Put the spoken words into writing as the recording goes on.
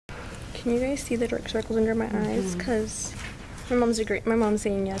Can you guys see the dark circles under my eyes? Because my mom's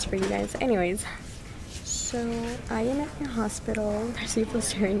saying yes for you guys. Anyways, so I am at the hospital. There's people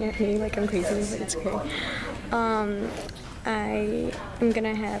staring at me like I'm crazy, but it's okay. I am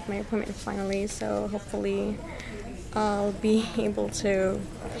gonna have my appointment finally, so hopefully I'll be able to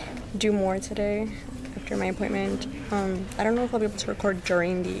do more today after my appointment. I don't know if I'll be able to record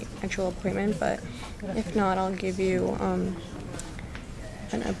during the actual appointment, but if not, I'll give you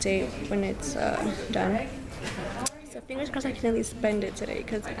an update when it's done. So fingers crossed I can at least bend it today,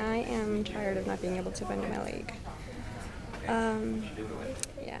 because I am tired of not being able to bend my leg.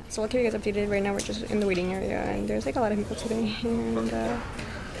 Yeah, so I'll keep you guys updated. Right now we're just in the waiting area, and there's like a lot of people today, and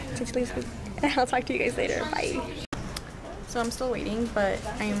I'll talk to you guys later. Bye. So I'm still waiting, but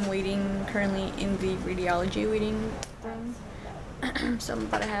I'm waiting currently in the radiology waiting room. So I'm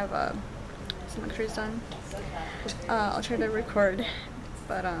about to have some x-rays done. I'll try to record,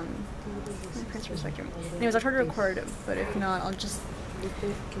 but my parents are respecting me. Anyways, I'll try to record, but if not, I'll just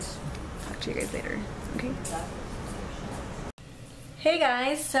talk to you guys later. Okay? Hey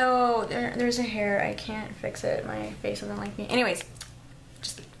guys, so there's a hair. I can't fix it. My face doesn't like me. Anyways,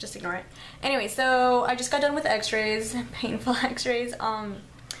 just ignore it. Anyway, so I just got done with x-rays, painful x-rays.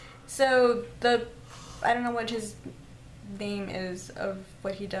 So I don't know what his name is of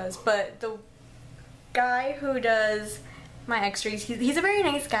what he does, but the guy who does my x-rays, he's a very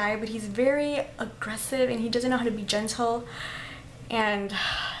nice guy, but he's very aggressive and he doesn't know how to be gentle, and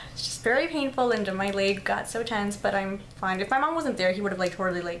it's just very painful, and my leg got so tense, but I'm fine. If my mom wasn't there, he would have like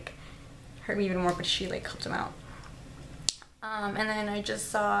totally like hurt me even more, but she like helped him out. And then I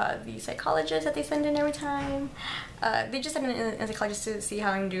just saw the psychologist that they send in every time. They just send in a psychologist to see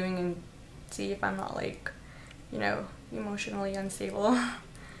how I'm doing and see if I'm not like, you know, emotionally unstable.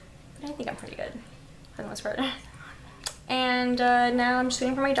 But I think I'm pretty good for the most part. And now I'm just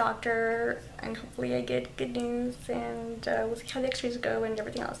waiting for my doctor, and hopefully I get good news, and we'll see how the x-rays go and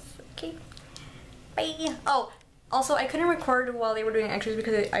everything else. Okay, bye. Oh, also I couldn't record while they were doing x-rays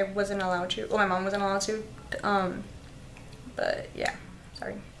because I wasn't allowed to. Well, my mom wasn't allowed to. But yeah,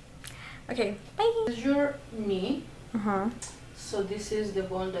 sorry. Okay, bye. This is your knee. Uh-huh. So this is the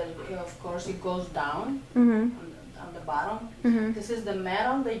one that, of course, it goes down Mm-hmm. on the bottom. Mm-hmm. This is the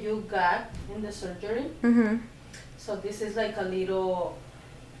metal that you got in the surgery. Mm-hmm. So this is like a little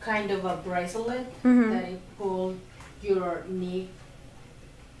kind of a bracelet Mm-hmm. that it pulled your knee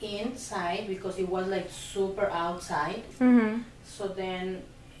inside because it was like super outside. Mm-hmm. So then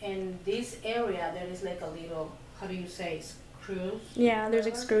in this area there is like a little, how do you say, screws? Yeah, there's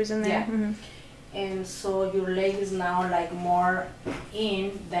like screws in there. Yeah. Mm-hmm. And so your leg is now like more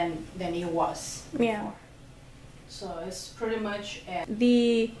in than it was. Yeah. So it's pretty much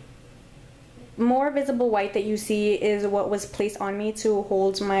The more visible white that you see is what was placed on me to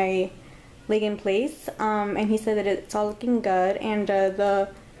hold my leg in place. And he said that it's all looking good, and the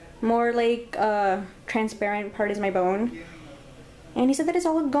more like transparent part is my bone. And he said that it's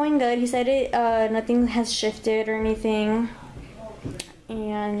all going good. He said it nothing has shifted or anything,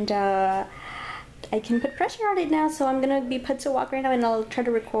 and I can put pressure on it now, so I'm gonna be put to walk right now, and I'll try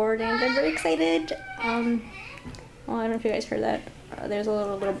to record, and I'm very excited. Well, I don't know if you guys heard that. There's a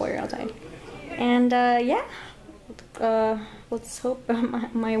little boy outside. And yeah, let's hope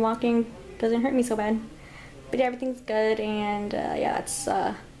my walking doesn't hurt me so bad. But yeah, everything's good, and yeah, that's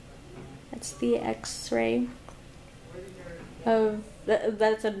the x-ray of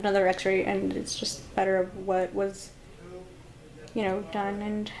that's another x-ray, and it's just better of what was, you know, done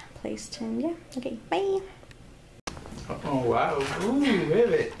and placed. And yeah, okay, bye. Oh wow, ooh,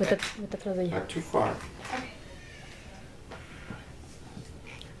 baby. Not too far.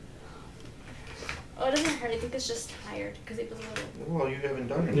 Oh, it doesn't hurt. I think it's just tired because it was a little. Well, you haven't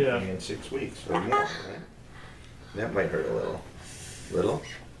done anything in 6 weeks or more, right? That might hurt a little. Little?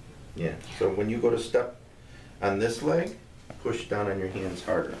 Yeah. So when you go to step on this leg, push down on your hands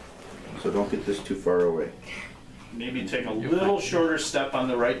harder. So don't get this too far away. Maybe take a little shorter step on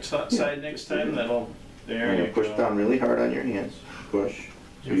the right side next time. That'll. There you Push go. down really hard on your hands. Push.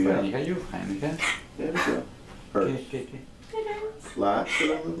 So you got. You're fine, okay? There we go. Hurts. Okay. Flat.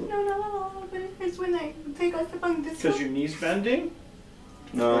 No, but it hurts when I take a step on this. Because your knee's bending?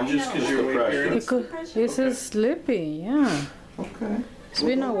 No, Or just because your weight bearing? Because this is sleepy, yeah. Okay. It's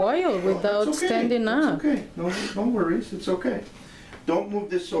been a while without It's okay. standing up. It's okay. No worries. It's okay. Don't move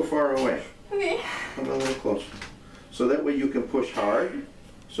this so far away. Okay. Come a little closer. So that way you can push hard.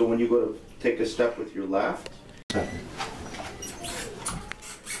 So when you go to take a step with your left.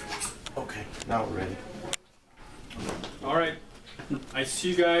 Okay, now we're ready. All right. I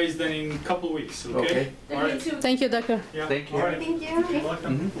see you guys then in a couple of weeks, okay? Okay. All right. Thank you, doctor. Yeah. Thank you. All right. Thank you. You're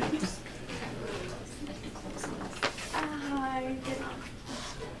welcome. Mhm.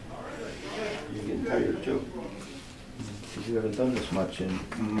 You haven't done this much in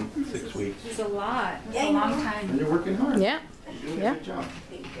 6 weeks. It's a lot. It's a long time. And you're working hard. Yeah. You're doing Yeah. a good job.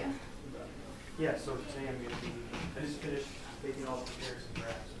 Thank you. Yeah, so today I'm gonna be, I just finished making all the pears and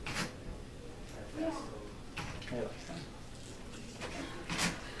grass.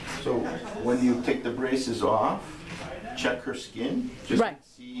 So when you take the braces off, check her skin. Just Right.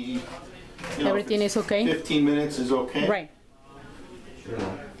 see, you know, if Everything it's is okay? 15 minutes is okay. Right. You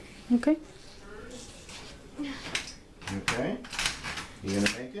know, Okay. okay. You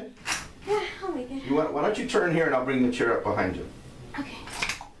gonna make it? Yeah, I'll make it. Why don't you turn here and I'll bring the chair up behind you. Okay.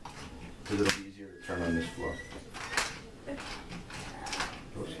 Because it'll be easier to turn on this floor.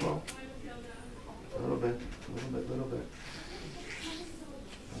 Go slow. A little bit, a little bit, little bit.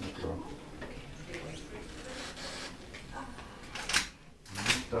 And go.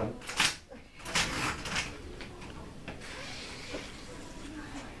 Done.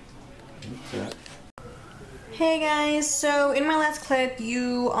 That's it. Hey guys, so in my last clip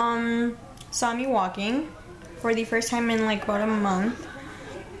you saw me walking for the first time in like about a month.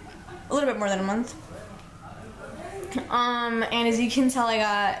 A little bit more than a month. And as you can tell I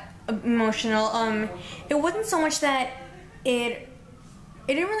got emotional. It wasn't so much that it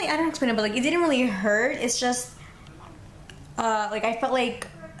didn't really, I don't explain it, but like it didn't really hurt. It's just like I felt like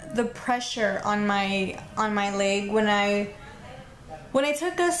the pressure on my leg when I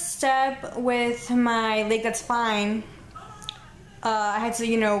took a step with my leg that's fine. I had to,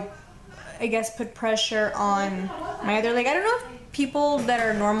 you know, I guess put pressure on my other leg. I don't know if people that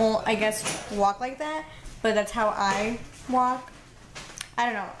are normal, I guess, walk like that, but that's how I walk. I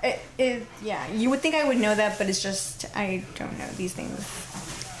don't know. Yeah, you would think I would know that, but it's just, I don't know these things.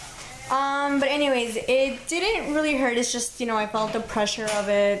 But anyways, it didn't really hurt. It's just, you know, I felt the pressure of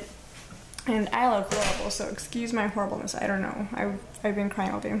it. And I look horrible, so excuse my horribleness. I don't know. I've been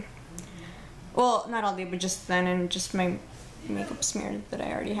crying all day. Well, not all day, but just then, and just my makeup smeared that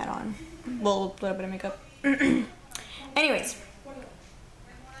I already had on. Well, a little bit of makeup. Anyways.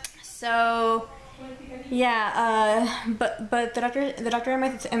 So, yeah, but the doctor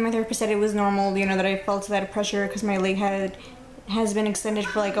and my therapist said it was normal, you know, that I felt that pressure because my leg has been extended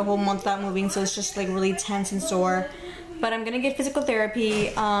for like a whole month without moving, so it's just like really tense and sore. But I'm gonna get physical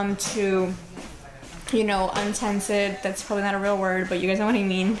therapy to, you know, untense it. That's probably not a real word, but you guys know what I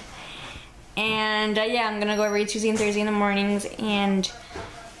mean. And yeah, I'm gonna go every Tuesday and Thursday in the mornings and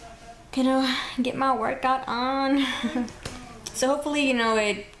gonna get my workout on. So hopefully, you know,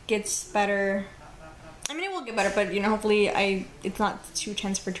 it gets better. I mean, it will get better, but you know, hopefully it's not too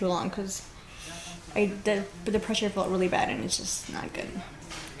tense for too long because the pressure felt really bad and it's just not good.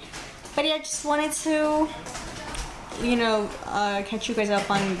 But yeah, I just wanted to, you know, catch you guys up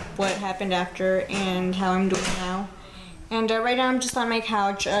on what happened after and how I'm doing now. And right now I'm just on my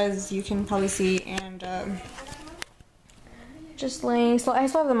couch, as you can probably see, and just laying. So I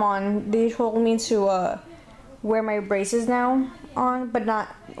still have them on. They told me to wear my braces now on, but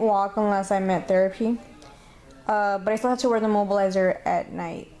not walk unless I'm at therapy. But I still have to wear the mobilizer at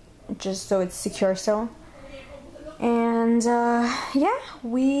night, just so it's secure still. And yeah,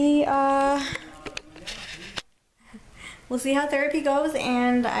 we'll see how therapy goes,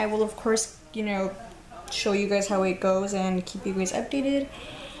 and I will of course, you know, show you guys how it goes and keep you guys updated.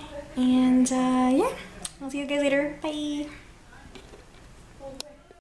 And yeah, I'll see you guys later. Bye.